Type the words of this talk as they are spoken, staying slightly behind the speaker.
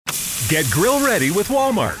Get grill ready with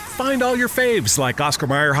Walmart. Find all your faves like Oscar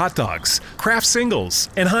Mayer hot dogs, Kraft singles,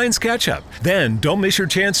 and Heinz ketchup. Then don't miss your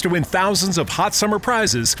chance to win thousands of hot summer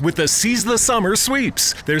prizes with the Seize the Summer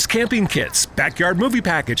sweeps. There's camping kits, backyard movie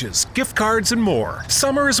packages, gift cards, and more.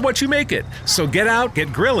 Summer is what you make it. So get out,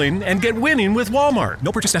 get grilling, and get winning with Walmart.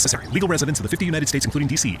 No purchase necessary. Legal residents of the 50 United States, including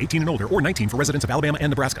D.C., 18 and older, or 19 for residents of Alabama and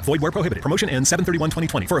Nebraska. Void where prohibited. Promotion ends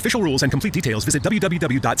 7/31/2020. For official rules and complete details, visit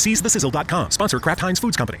www.seizethesizzle.com. Sponsor Kraft Heinz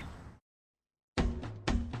Foods Company.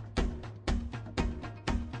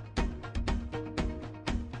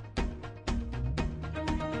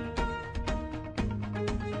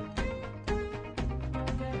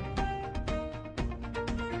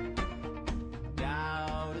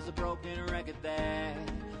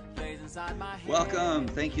 Welcome.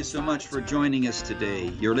 Thank you so much for joining us today.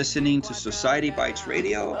 You're listening to Society Bites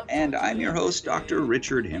Radio, and I'm your host, Dr.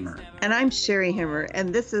 Richard Himmer. And I'm Sherry Himmer,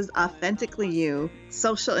 and this is Authentically You,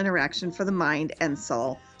 social interaction for the mind and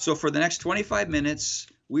soul. So for the next 25 minutes,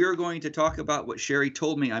 we are going to talk about what Sherry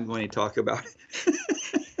told me I'm going to talk about.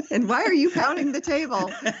 And why are you pounding the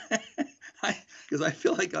table? Because I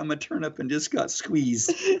feel like I'm a turnip and just got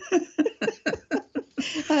squeezed.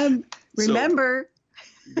 Remember...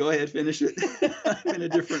 Go ahead, finish it. I'm in a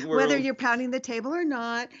different world. Whether you're pounding the table or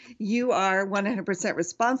not, you are 100%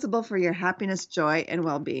 responsible for your happiness, joy, and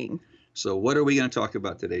well-being. So what are we going to talk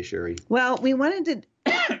about today, Sherry? Well, we wanted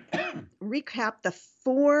to recap the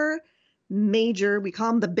four major, we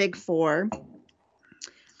call them the big four,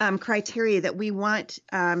 criteria that we want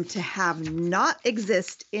to have not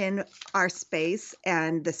exist in our space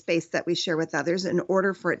and the space that we share with others in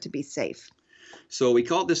order for it to be safe. So I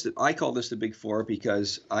call this the Big Four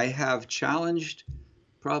because I have challenged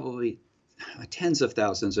probably tens of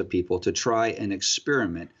thousands of people to try an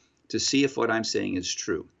experiment to see if what I'm saying is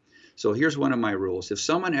true. So here's one of my rules. If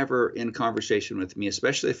someone ever in conversation with me,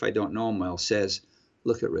 especially if I don't know them well, says,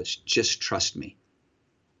 "Look at Rich, just trust me,"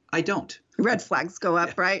 I don't. Red flags go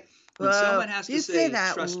up, right? When someone has to say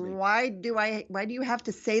that, trust me. Why do you have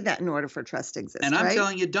to say that in order for trust to exist? And I'm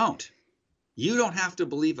telling you, don't. You don't have to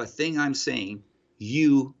believe a thing I'm saying.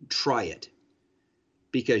 You try it,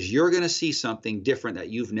 because you're going to see something different that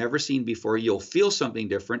you've never seen before. You'll feel something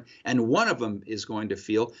different. And one of them is going to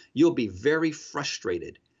feel you'll be very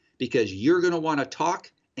frustrated because you're going to want to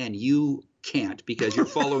talk and you can't because you're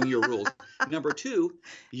following your rules. Number two,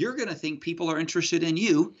 you're going to think people are interested in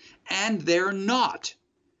you, and they're not.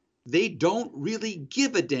 They don't really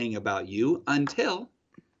give a dang about you until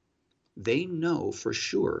they know for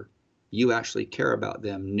sure you actually care about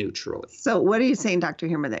them neutrally. So what are you saying, Dr.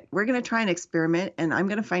 Himmer, that we're going to try an experiment and I'm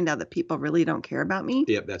going to find out that people really don't care about me?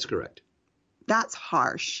 Yep, that's correct. That's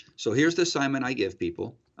harsh. So here's the assignment I give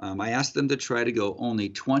people. I ask them to try to go only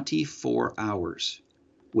 24 hours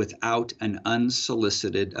without an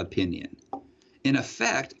unsolicited opinion. In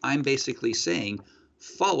effect, I'm basically saying,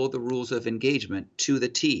 follow the rules of engagement to the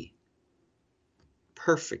T.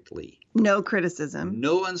 Perfectly. No criticism.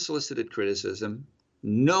 No unsolicited criticism.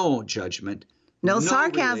 No judgment, no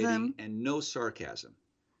sarcasm, relating, and no sarcasm.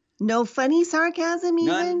 No funny sarcasm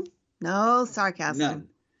even? None. No sarcasm. None.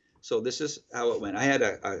 So this is how it went. I had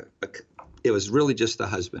it was really just the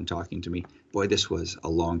husband talking to me. Boy, this was a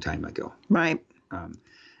long time ago. Right.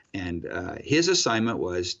 And his assignment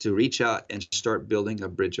was to reach out and start building a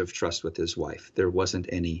bridge of trust with his wife. There wasn't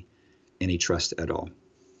any trust at all.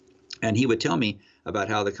 And he would tell me about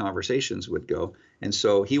how the conversations would go. And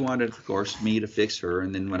so he wanted, of course, me to fix her.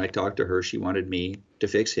 And then when I talked to her, she wanted me to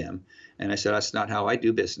fix him. And I said, that's not how I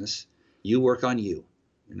do business. You work on you.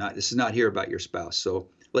 This is not here about your spouse. So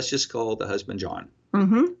let's just call the husband John.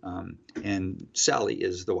 Mm-hmm. And Sally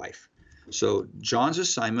is the wife. So John's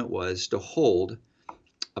assignment was to hold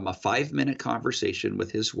a 5-minute conversation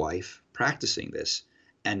with his wife, practicing this,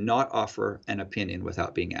 and not offer an opinion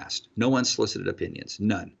without being asked. No unsolicited opinions,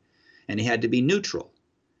 none. And he had to be neutral.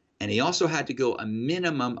 And he also had to go a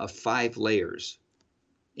minimum of 5 layers.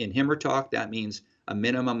 In Himmer Talk, that means a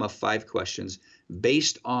minimum of 5 questions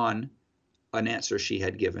based on an answer she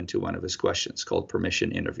had given to one of his questions, called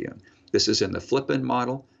permission interviewing. This is in the Flippin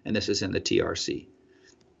model, and this is in the TRC.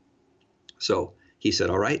 So he said,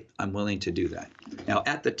 all right, I'm willing to do that. Now,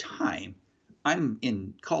 at the time, I'm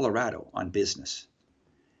in Colorado on business.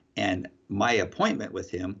 And my appointment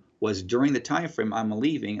with him was during the time frame I'm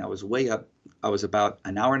leaving. I was way up. I was about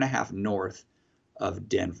an hour and a half north of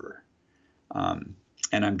Denver. And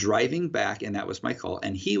I'm driving back, and that was my call.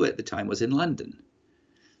 And he, at the time, was in London.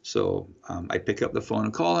 So I pick up the phone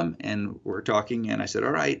and call him, and we're talking. And I said,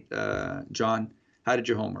 all right, John, how did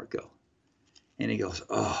your homework go? And he goes,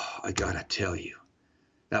 oh, I got to tell you,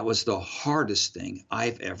 that was the hardest thing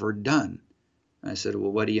I've ever done. And I said,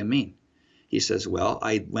 well, what do you mean? He says, well,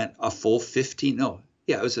 I went a full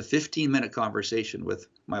it was a 15-minute conversation with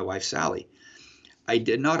my wife, Sally. I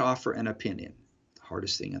did not offer an opinion, the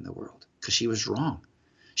hardest thing in the world, because she was wrong.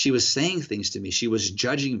 She was saying things to me. She was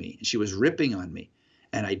judging me. And she was ripping on me.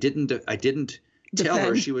 And I didn't tell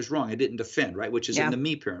her she was wrong. I didn't defend, right? Which is in the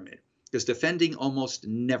me pyramid, because defending almost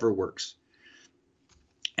never works.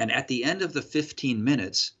 And at the end of the 15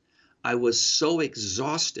 minutes, I was so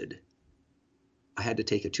exhausted, I had to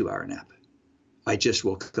take a 2-hour nap. I just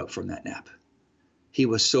woke up from that nap. He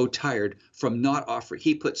was so tired from not offering.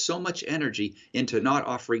 He put so much energy into not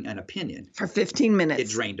offering an opinion. For 15 minutes. It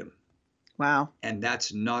drained him. Wow. And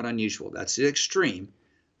that's not unusual. That's the extreme.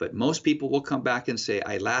 But most people will come back and say,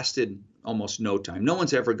 I lasted almost no time. No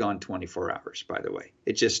one's ever gone 24 hours, by the way.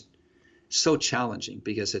 It's just so challenging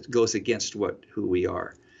because it goes against who we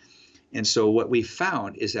are. And so what we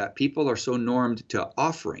found is that people are so normed to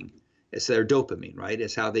offering. It's their dopamine, right?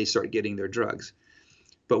 It's how they start getting their drugs.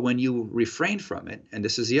 But when you refrain from it, and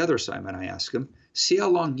this is the other assignment I ask them, see how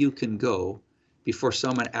long you can go before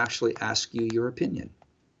someone actually asks you your opinion.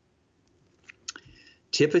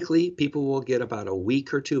 Typically, people will get about a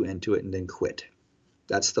week or two into it and then quit.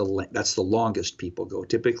 That's the longest people go.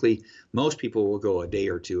 Typically, most people will go a day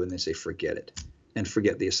or two and then say, forget it, and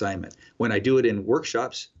forget the assignment. When I do it in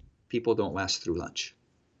workshops, people don't last through lunch.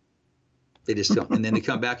 They just don't. And then they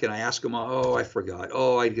come back and I ask them, oh, I forgot.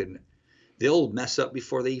 Oh, I didn't. They'll mess up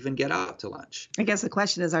before they even get out to lunch. I guess the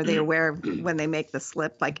question is, are they aware of when they make the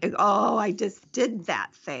slip? Like, oh, I just did that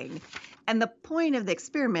thing. And the point of the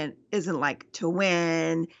experiment isn't like to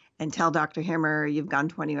win and tell Dr. Hammer you've gone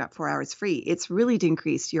 24 hours free. It's really to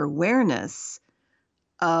increase your awareness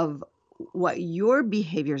of what your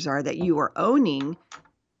behaviors are that you are owning,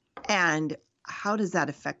 and how does that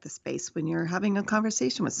affect the space when you're having a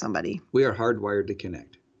conversation with somebody? We are hardwired to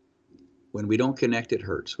connect. When we don't connect, it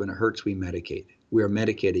hurts. When it hurts, we medicate. We are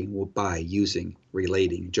medicating by using,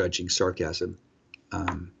 relating, judging, sarcasm.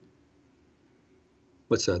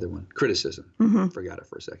 What's the other one? Criticism. Forgot it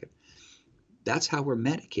for a second. That's how we're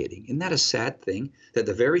medicating. Isn't that a sad thing? That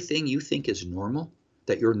the very thing you think is normal,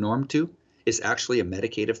 that you're normed to, is actually a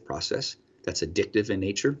medicative process that's addictive in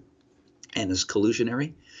nature and is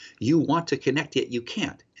collusionary. You want to connect, yet you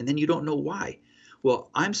can't. And then you don't know why.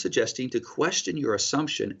 Well, I'm suggesting to question your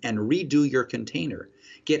assumption and redo your container.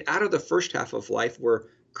 Get out of the first half of life where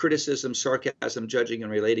criticism, sarcasm, judging,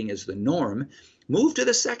 and relating is the norm. Move to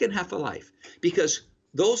the second half of life, because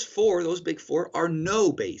those big four, are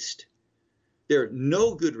no-based. There are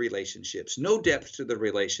no good relationships, no depth to the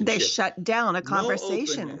relationship. They shut down a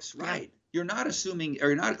conversation. No openness, right. You're not assuming, or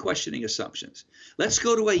you're not questioning assumptions. Let's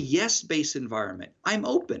go to a yes-based environment. I'm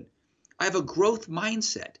open. I have a growth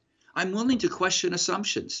mindset. I'm willing to question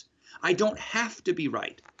assumptions. I don't have to be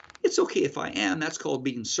right. It's okay if I am. That's called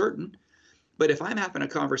being certain. But if I'm having a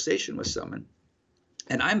conversation with someone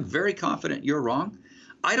and I'm very confident you're wrong,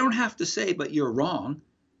 I don't have to say, but you're wrong,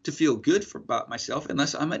 to feel good about myself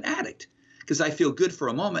unless I'm an addict. Because I feel good for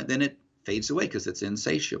a moment, then it fades away because it's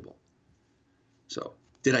insatiable. So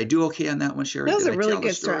did I do okay on that one, Sherry? That was a really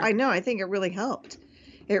good story. I know. I think it really helped.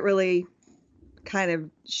 It really kind of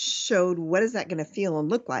showed what is that going to feel and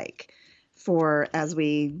look like for as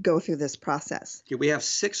we go through this process. Okay, we have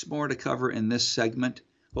 6 more to cover in this segment.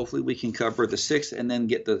 Hopefully we can cover the 6th and then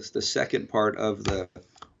get the second part of the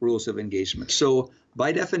rules of engagement. So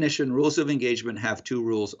by definition, rules of engagement have 2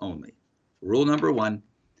 rules only. Rule number 1,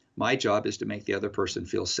 my job is to make the other person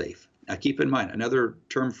feel safe. Now keep in mind, another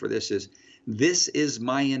term for this is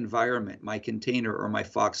my environment, my container, or my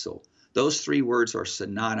foxhole. Those 3 words are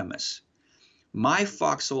synonymous. My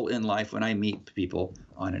foxhole in life, when I meet people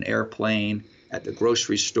on an airplane, at the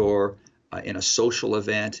grocery store, in a social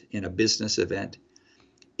event, in a business event,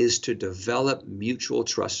 is to develop mutual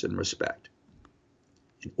trust and respect.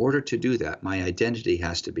 In order to do that, my identity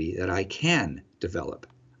has to be that I can develop.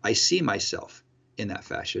 I see myself in that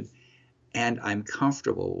fashion, and I'm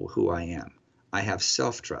comfortable with who I am. I have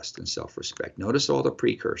self-trust and self-respect. Notice all the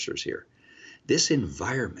precursors here. This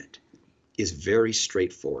environment is very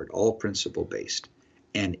straightforward, all principle-based,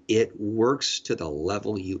 and it works to the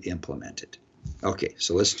level you implement it. Okay,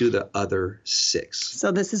 so let's do the other 6.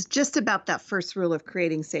 So this is just about that first rule of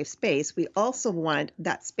creating safe space. We also want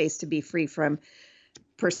that space to be free from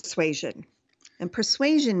persuasion. And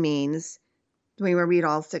persuasion means, do we want to read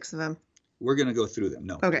all 6 of them? We're going to go through them.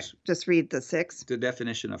 No. Okay, just read the 6. The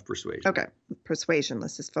definition of persuasion. Okay, persuasion,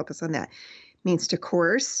 let's just focus on that. Means to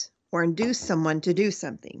coerce or induce someone to do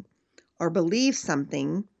something, or believe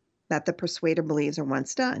something that the persuader believes or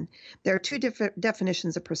wants done. There are 2 different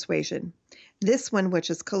definitions of persuasion. This one, which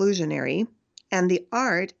is collusionary, and the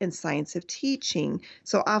art and science of teaching.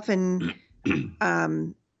 So often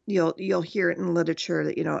you'll hear it in literature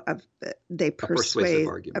that they persuade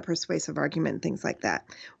a persuasive argument, things like that,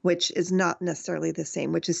 which is not necessarily the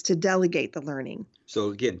same, which is to delegate the learning. So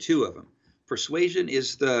again, two of them. Persuasion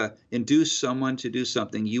is the induce someone to do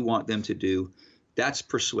something you want them to do. That's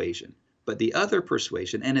persuasion. But the other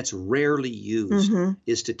persuasion, and it's rarely used,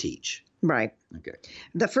 is to teach. Right. Okay.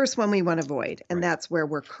 The first one we want to avoid, and Right. that's where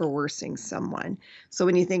we're coercing someone. So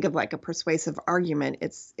when you think of like a persuasive argument,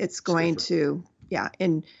 it's going to,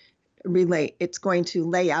 it's going to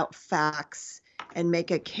lay out facts and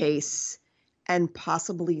make a case and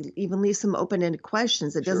possibly even leave some open-ended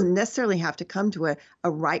questions. It doesn't necessarily have to come to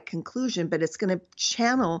a right conclusion, but it's going to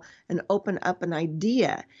channel and open up an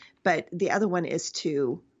idea. But the other one is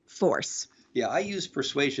to force. Yeah, I use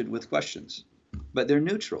persuasion with questions, but they're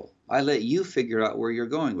neutral. I let you figure out where you're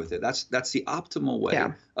going with it. That's the optimal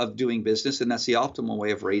way of doing business, and that's the optimal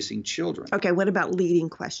way of raising children. Okay, what about leading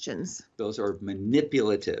questions? Those are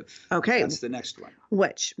manipulative. Okay. That's the next one.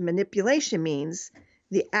 Which manipulation means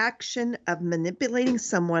the action of manipulating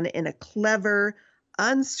someone in a clever,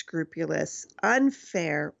 unscrupulous,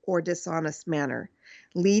 unfair, or dishonest manner.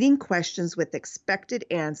 Leading questions with expected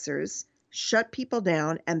answers, shut people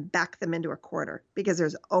down, and back them into a corner, because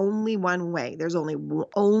there's only one way. There's only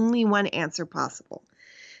one answer possible.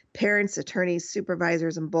 Parents, attorneys,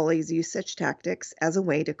 supervisors, and bullies use such tactics as a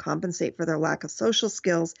way to compensate for their lack of social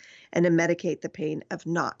skills and to medicate the pain of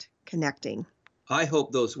not connecting. I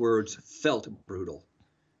hope those words felt brutal,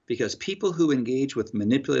 because people who engage with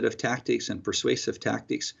manipulative tactics and persuasive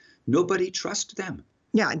tactics, nobody trusts them.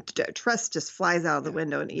 Yeah, trust just flies out of the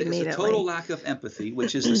window immediately. There's a total lack of empathy,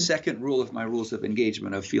 which is the second rule of my rules of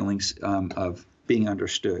engagement, of feelings of being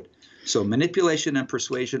understood. So manipulation and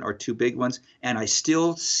persuasion are two big ones. And I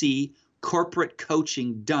still see corporate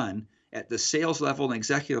coaching done at the sales level and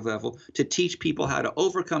executive level to teach people how to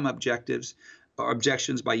overcome objections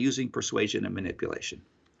by using persuasion and manipulation.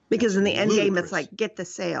 Because in the end game, ludicrous. It's like, get the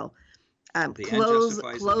sale. The end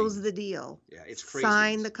justifies Close the deal. Yeah, it's crazy.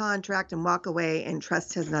 Sign the contract and walk away, and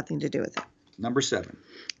trust has nothing to do with it. Number 7.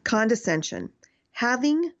 Condescension.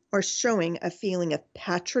 Having or showing a feeling of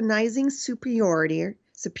patronizing superiority.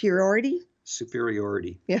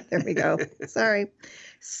 Yeah, there we go. Sorry.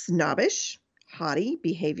 Snobbish, haughty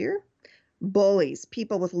behavior. Bullies,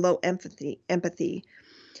 people with low empathy.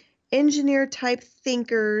 Engineer-type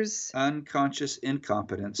thinkers. Unconscious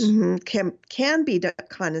incompetence. Can be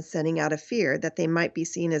condescending out of fear that they might be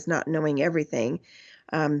seen as not knowing everything.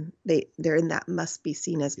 They're in that must be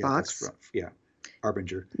seen as box.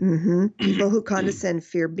 Harbinger. People who condescend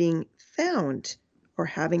fear being found or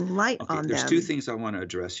having light on There's them. two things I want to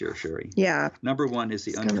address here, Sherry. Yeah. Number one is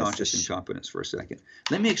the unconscious incompetence for a second.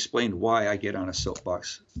 Let me explain why I get on a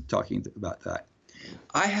soapbox talking about that.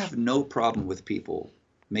 I have no problem with people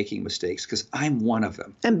making mistakes, because I'm one of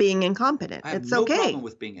them. And being incompetent. I have It's no okay. problem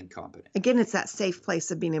with being incompetent. Again, it's that safe place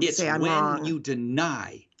of being able to say I'm wrong. It's when you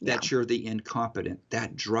deny that you're the incompetent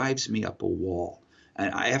that drives me up a wall.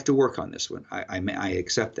 And I have to work on this one. I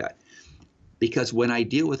accept that. Because when I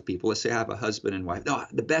deal with people, let's say I have a husband and wife. No,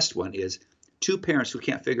 the best one is two parents who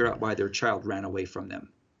can't figure out why their child ran away from them.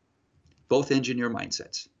 Both engineer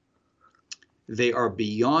mindsets. They are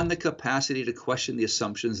beyond the capacity to question the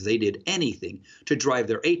assumptions. They did anything to drive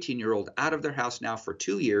their 18-year-old out of their house now for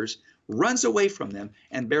 2 years, runs away from them,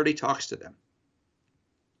 and barely talks to them.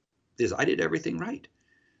 Because I did everything right.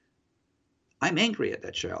 I'm angry at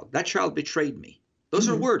that child. That child betrayed me. Those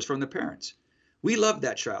are words from the parents. We love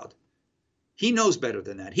that child. He knows better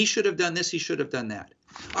than that. He should have done this. He should have done that.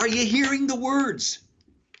 Are you hearing the words?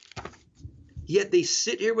 Yet they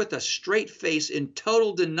sit here with a straight face in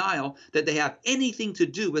total denial that they have anything to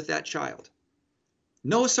do with that child.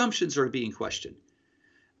 No assumptions are being questioned.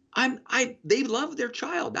 They love their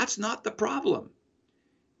child. That's not the problem.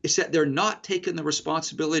 It's that they're not taking the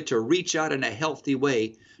responsibility to reach out in a healthy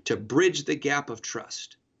way to bridge the gap of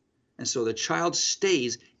trust. And so the child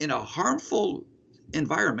stays in a harmful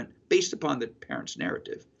environment based upon the parent's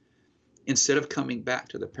narrative instead of coming back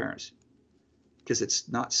to the parents, because it's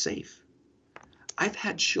not safe. I've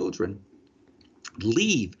had children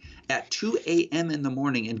leave at 2 a.m. in the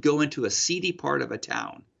morning and go into a seedy part of a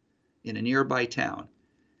town, in a nearby town,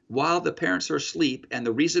 while the parents are asleep. And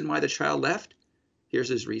the reason why the child left, here's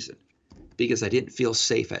his reason: because I didn't feel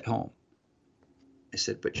safe at home. I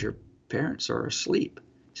said, but your parents are asleep.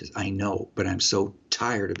 He says, I know, but I'm so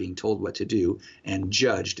tired of being told what to do and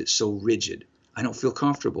judged. It's so rigid. I don't feel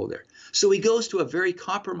comfortable there. So he goes to a very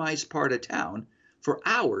compromised part of town for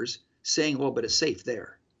hours saying, well, but it's safe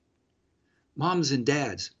there. Moms and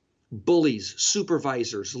dads, bullies,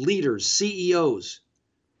 supervisors, leaders, CEOs.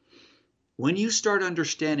 When you start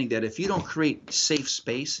understanding that if you don't create safe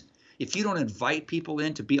space, if you don't invite people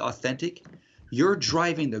in to be authentic, you're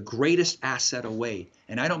driving the greatest asset away.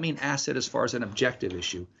 And I don't mean asset as far as an objective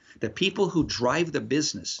issue. The people who drive the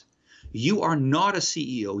business, you are not a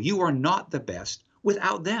CEO, you are not the best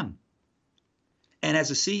without them. And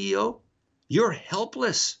as a CEO, you're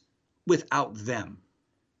helpless without them.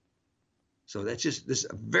 So that's just, this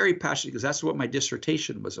is very passionate, because that's what my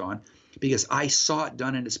dissertation was on, because I saw it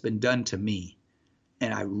done and it's been done to me.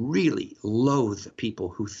 And I really loathe people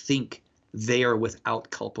who think they are without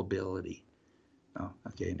culpability. Oh,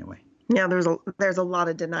 okay, anyway. Yeah, there's a lot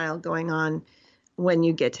of denial going on when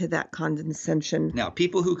you get to that condescension. Now,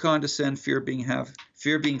 people who condescend, fear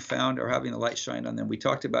being found, or having the light shine on them. We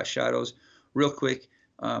talked about shadows real quick.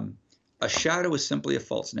 A shadow is simply a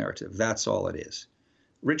false narrative. That's all it is.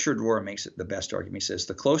 Richard Rohr makes it the best argument. He says,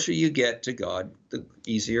 the closer you get to God, the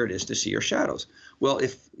easier it is to see your shadows. Well,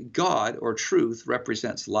 if God or truth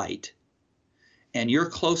represents light, and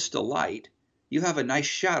you're close to light, you have a nice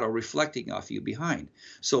shadow reflecting off you behind.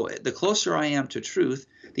 So the closer I am to truth,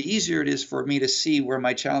 the easier it is for me to see where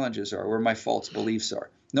my challenges are, where my false beliefs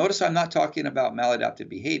are. Notice I'm not talking about maladaptive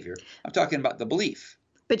behavior. I'm talking about the belief.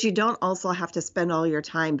 But you don't also have to spend all your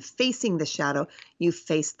time facing the shadow. You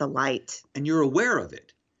face the light. And you're aware of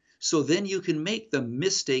it. So then you can make the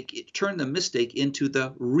mistake, turn the mistake into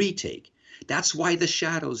the retake. That's why the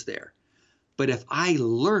shadow's there. But if I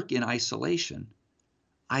lurk in isolation,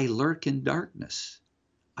 I lurk in darkness.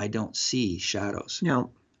 I don't see shadows.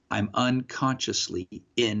 No. I'm unconsciously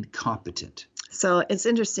incompetent. So it's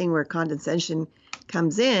interesting where condescension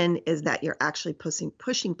comes in, is that you're actually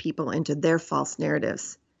pushing people into their false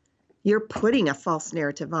narratives. You're putting a false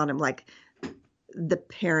narrative on them, like the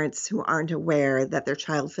parents who aren't aware that their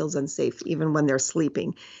child feels unsafe even when they're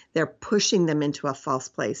sleeping. They're pushing them into a false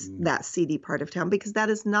place, that seedy part of town, because that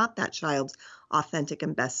is not that child's authentic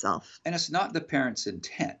and best self. And it's not the parent's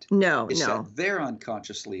intent. No. That they're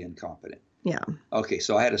unconsciously incompetent. Yeah. Okay,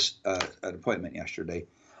 so I had an appointment yesterday,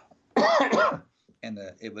 and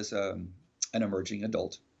it was an emerging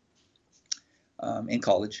adult in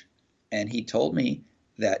college, and he told me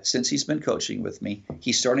that since he's been coaching with me,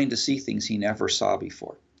 he's starting to see things he never saw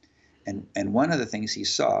before. And one of the things he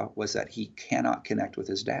saw was that he cannot connect with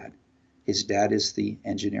his dad. His dad is the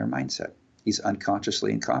engineer mindset. He's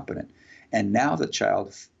unconsciously incompetent. And now the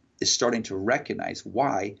child is starting to recognize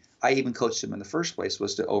why I even coached him in the first place,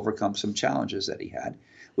 was to overcome some challenges that he had,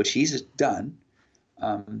 which he's done.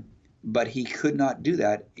 But he could not do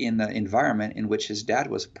that in the environment in which his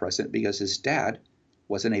dad was present, because his dad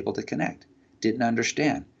wasn't able to connect, didn't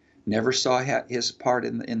understand, never saw his part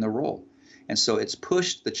in the role. And so it's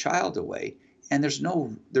pushed the child away. And there's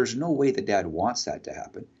no way the dad wants that to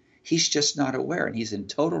happen. He's just not aware, and he's in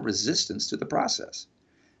total resistance to the process.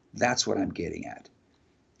 That's what I'm getting at.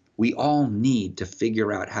 We all need to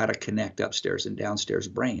figure out how to connect upstairs and downstairs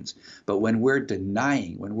brains. But when we're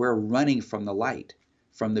denying, when we're running from the light,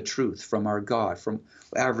 from the truth, from our God, from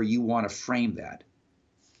however you want to frame that,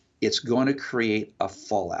 it's going to create a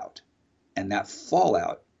fallout. And that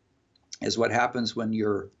fallout is what happens when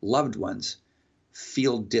your loved ones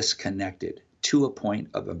feel disconnected to a point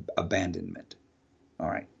of abandonment. All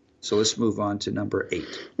right. So let's move on to number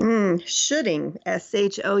 8. Shoulding,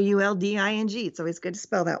 S-H-O-U-L-D-I-N-G. It's always good to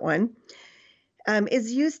spell that one.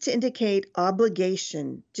 Is used to indicate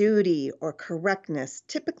obligation, duty, or correctness,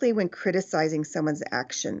 typically when criticizing someone's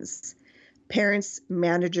actions. Parents,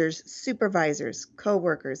 managers, supervisors,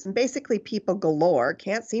 coworkers, and basically people galore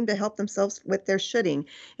can't seem to help themselves with their shoulding.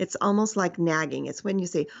 It's almost like nagging. It's when you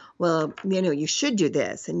say, well, you should do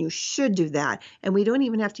this and you should do that. And we don't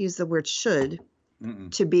even have to use the word should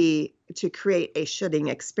to create a shoulding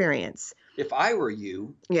experience. If I were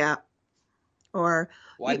you, yeah. Or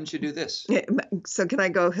why didn't you do this? So can I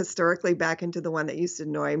go historically back into the one that used to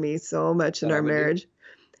annoy me so much in our marriage?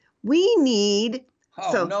 We need.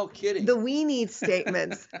 Oh, so no kidding. The we need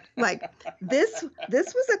statements, like this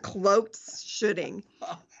was a cloaked shoulding,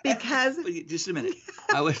 because just a minute.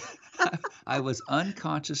 I was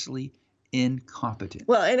unconsciously incompetent.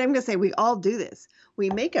 Well, and I'm going to say we all do this. We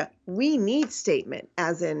make a we need statement,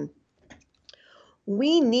 as in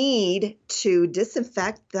we need to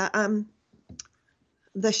disinfect the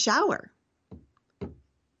shower.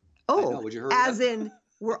 Oh, as in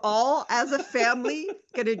we're all, as a family,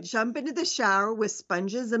 going to jump into the shower with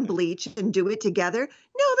sponges and bleach and do it together?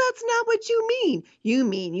 No, that's not what you mean. You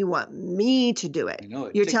mean you want me to do it.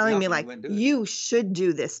 You're telling me like you should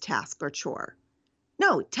do this task or chore.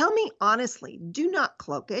 No, tell me honestly. Do not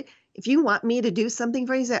cloak it. If you want me to do something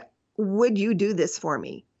for you, say, would you do this for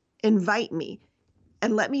me? invite me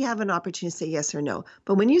and let me have an opportunity to say yes or no.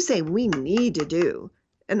 But when you say we need to do,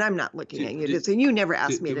 and I'm not looking at you, so you never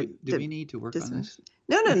asked me to. Do we need to work on this?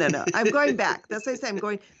 No. I'm going back. That's what I say. I'm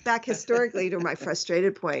going back historically to my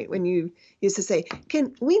frustrated point when you used to say,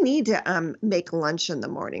 we need to make lunch in the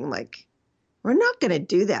morning? Like, we're not going to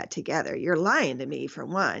do that together. You're lying to me, for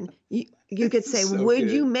one. You could say, So would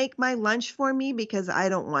good. you make my lunch for me because I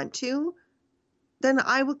don't want to? Then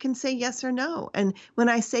I can say yes or no. And when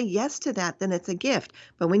I say yes to that, then it's a gift.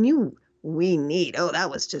 But when we need, that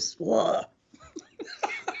was just, whoa.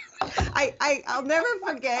 I'll never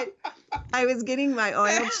forget. I was getting my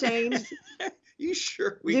oil changed. You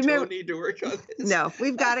sure we don't need to work on this? No,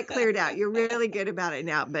 we've got it cleared out. You're really good about it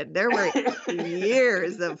now. But there were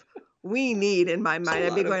years of we need in my mind.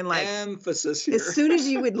 I'd be going like, emphasis here. As soon as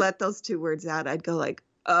you would let those two words out, I'd go like,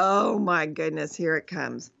 oh my goodness, here it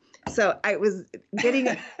comes. So I was sitting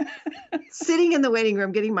in the waiting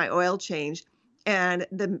room getting my oil changed, and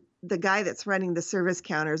the guy that's running the service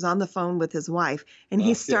counter is on the phone with his wife, and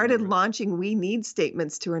he started launching we need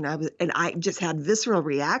statements to her, and I just had visceral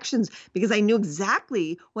reactions because I knew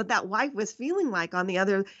exactly what that wife was feeling like on the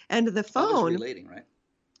other end of the phone. I was relating, right?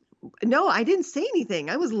 No, I didn't say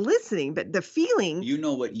anything. I was listening, but the feeling. You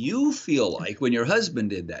know what you feel like when your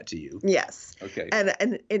husband did that to you. Yes. Okay.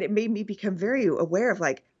 And it made me become very aware of,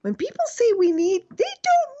 like, when people say we need, they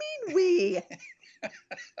don't mean we.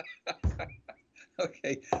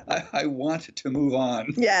 Okay. I want to move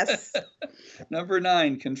on. Yes. Number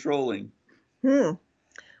 9, controlling.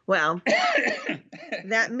 Well,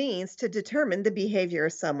 that means to determine the behavior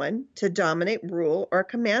of someone, to dominate, rule, or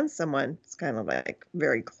command someone. It's kind of like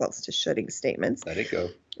very close to shoulding statements. Let it go.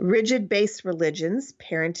 Rigid-based religions,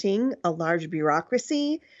 parenting, a large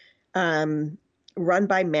bureaucracy, run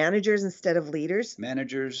by managers instead of leaders.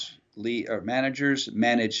 Managers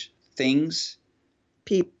manage things.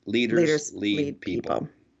 Leaders lead people.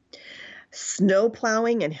 Snow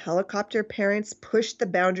plowing and helicopter parents push the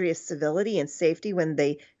boundary of civility and safety when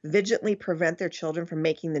they vigilantly prevent their children from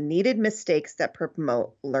making the needed mistakes that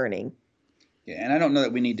promote learning. Yeah, and I don't know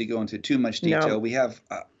that we need to go into too much detail. No. We have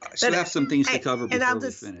have some things to cover before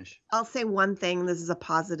we finish. I'll say one thing. This is a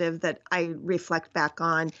positive that I reflect back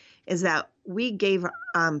on, is that we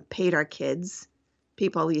paid our kids.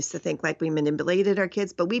 People used to think like we manipulated our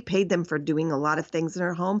kids, but we paid them for doing a lot of things in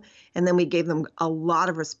our home. And then we gave them a lot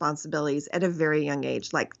of responsibilities at a very young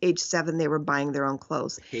age. Like age 7, they were buying their own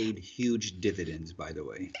clothes. Paid huge dividends, by the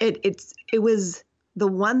way. It was the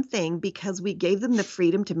one thing, because we gave them the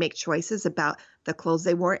freedom to make choices about the clothes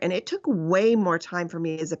they wore. And it took way more time for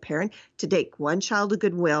me as a parent to take one child to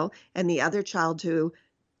Goodwill and the other child to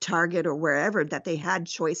Target or wherever, that they had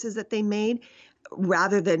choices that they made,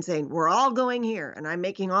 rather than saying, we're all going here and I'm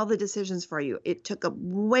making all the decisions for you. It took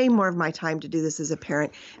way more of my time to do this as a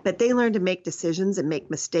parent, but they learned to make decisions and make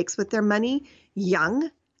mistakes with their money young,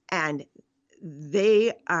 and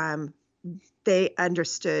they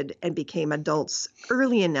understood and became adults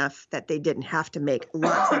early enough that they didn't have to make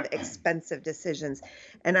lots of expensive decisions.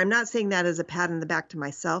 And I'm not saying that as a pat on the back to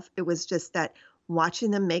myself. It was just that watching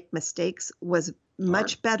them make mistakes was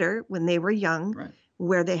much better when they were young. Right.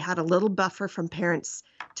 Where they had a little buffer from parents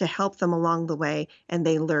to help them along the way, and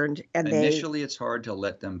they learned. And initially, it's hard to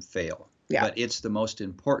let them fail, but it's the most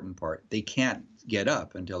important part. They can't get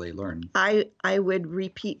up until they learn. I would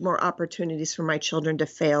repeat more opportunities for my children to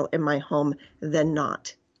fail in my home than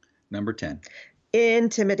not. Number 10.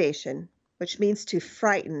 Intimidation, which means to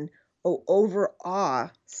frighten or overawe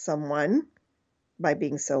someone by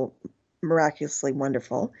being so miraculously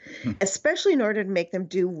wonderful, especially in order to make them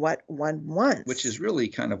do what one wants. Which is really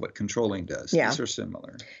kind of what controlling does. Yeah. These are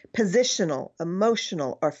similar. Positional,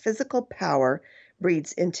 emotional, or physical power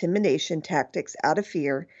breeds intimidation tactics out of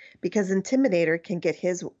fear, because intimidator can get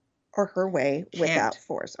his or her way without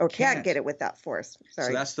force, or can't get it without force. Sorry.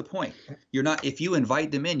 So that's the point. If you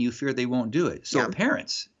invite them in, you fear they won't do it. So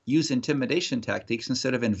parents use intimidation tactics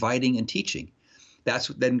instead of inviting and teaching. That's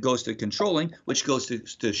then goes to controlling, which goes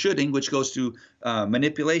to shoulding, which goes to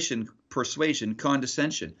manipulation, persuasion,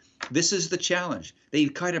 condescension. This is the challenge. They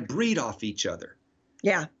kind of breed off each other.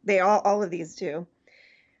 Yeah, they all of these do.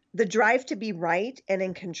 The drive to be right and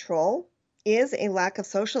in control is a lack of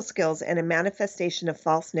social skills and a manifestation of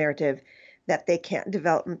false narrative that they can't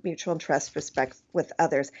develop mutual trust, respect with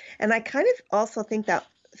others. And I kind of also think that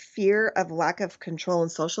fear of lack of control in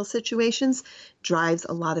social situations drives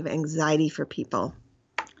a lot of anxiety for people.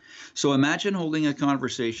 So imagine holding a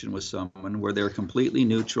conversation with someone where they're completely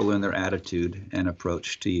neutral in their attitude and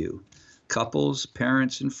approach to you. Couples,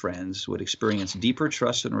 parents, and friends would experience deeper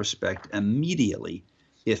trust and respect immediately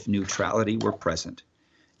if neutrality were present.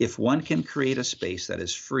 If one can create a space that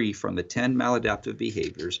is free from the 10 maladaptive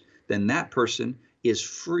behaviors, then that person is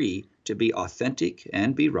free to be authentic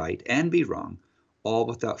and be right and be wrong, all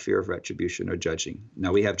without fear of retribution or judging.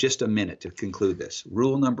 Now we have just a minute to conclude this.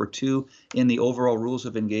 Rule number 2 in the overall rules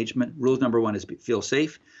of engagement. Rule number 1 is feel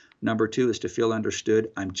safe. Number 2 is to feel understood.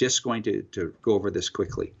 I'm just going to go over this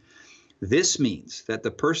quickly. This means that the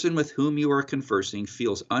person with whom you are conversing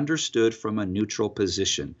feels understood from a neutral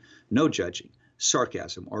position, no judging,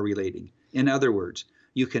 sarcasm, or relating. In other words,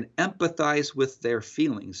 you can empathize with their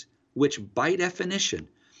feelings, which by definition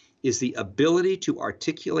is the ability to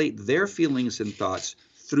articulate their feelings and thoughts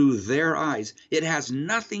through their eyes. It has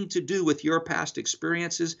nothing to do with your past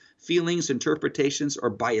experiences, feelings, interpretations, or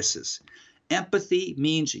biases. Empathy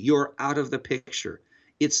means you're out of the picture.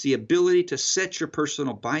 It's the ability to set your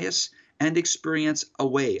personal bias and experience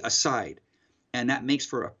aside, and that makes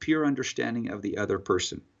for a pure understanding of the other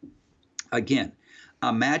person. Again,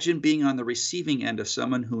 imagine being on the receiving end of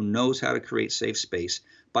someone who knows how to create safe space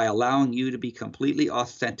by allowing you to be completely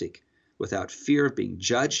authentic without fear of being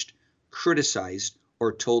judged, criticized,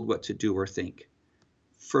 or told what to do or think.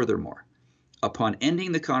 Furthermore, upon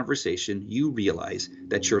ending the conversation, you realize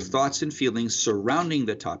that your thoughts and feelings surrounding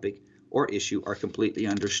the topic or issue are completely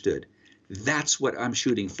understood. That's what I'm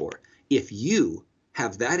shooting for. If you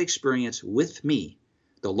have that experience with me,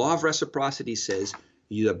 the law of reciprocity says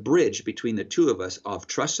the bridge between the two of us of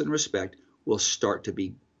trust and respect will start to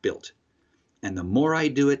be built. And the more I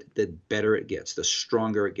do it, the better it gets, the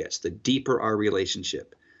stronger it gets, the deeper our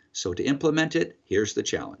relationship. So to implement it, here's the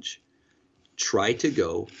challenge. Try to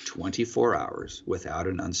go 24 hours without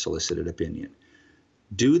an unsolicited opinion.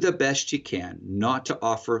 Do the best you can not to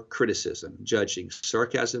offer criticism, judging,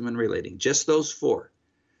 sarcasm, and relating, just those 4.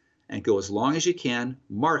 And go as long as you can,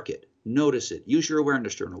 mark it, notice it, use your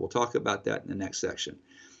awareness journal. We'll talk about that in the next section.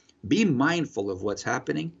 Be mindful of what's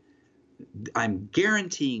happening. I'm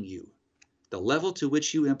guaranteeing you the level to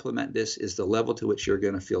which you implement this is the level to which you're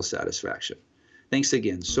going to feel satisfaction. Thanks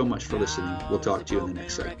again so much for listening. We'll talk to you in the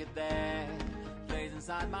next segment.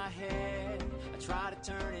 Try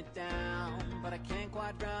to turn it down, but I can't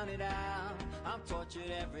quite drown it out. I'm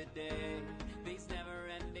tortured every day. These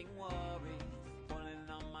never-ending worries pulling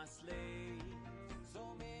on my sleeve. So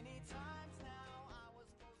many times now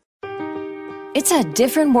It's a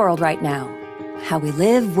different world right now. How we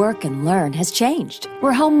live, work, and learn has changed.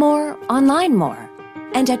 We're home more, online more.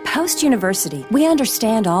 And at Post University, we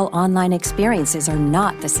understand all online experiences are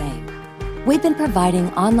not the same. We've been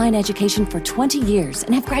providing online education for 20 years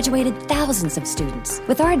and have graduated thousands of students.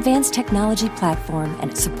 With our advanced technology platform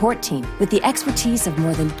and a support team with the expertise of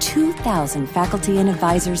more than 2,000 faculty and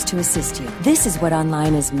advisors to assist you, this is what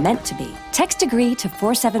online is meant to be. Text degree to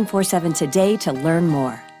 4747 today to learn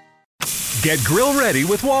more. Get grill ready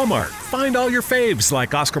with Walmart. Find all your faves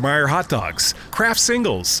like Oscar Mayer hot dogs, Kraft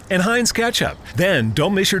singles, and Heinz ketchup. Then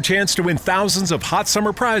don't miss your chance to win thousands of hot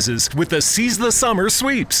summer prizes with the Seize the Summer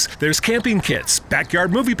sweeps. There's camping kits,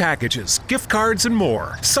 backyard movie packages, gift cards, and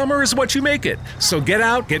more. Summer is what you make it. So get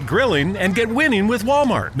out, get grilling, and get winning with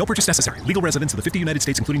Walmart. No purchase necessary. Legal residents of the 50 United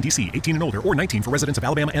States, including D.C., 18 and older, or 19 for residents of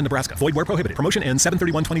Alabama and Nebraska. Void where prohibited. Promotion ends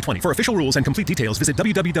 7/31/2020. For official rules and complete details, visit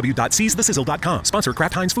www.seizethesizzle.com. Sponsor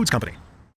Kraft Heinz Foods Company.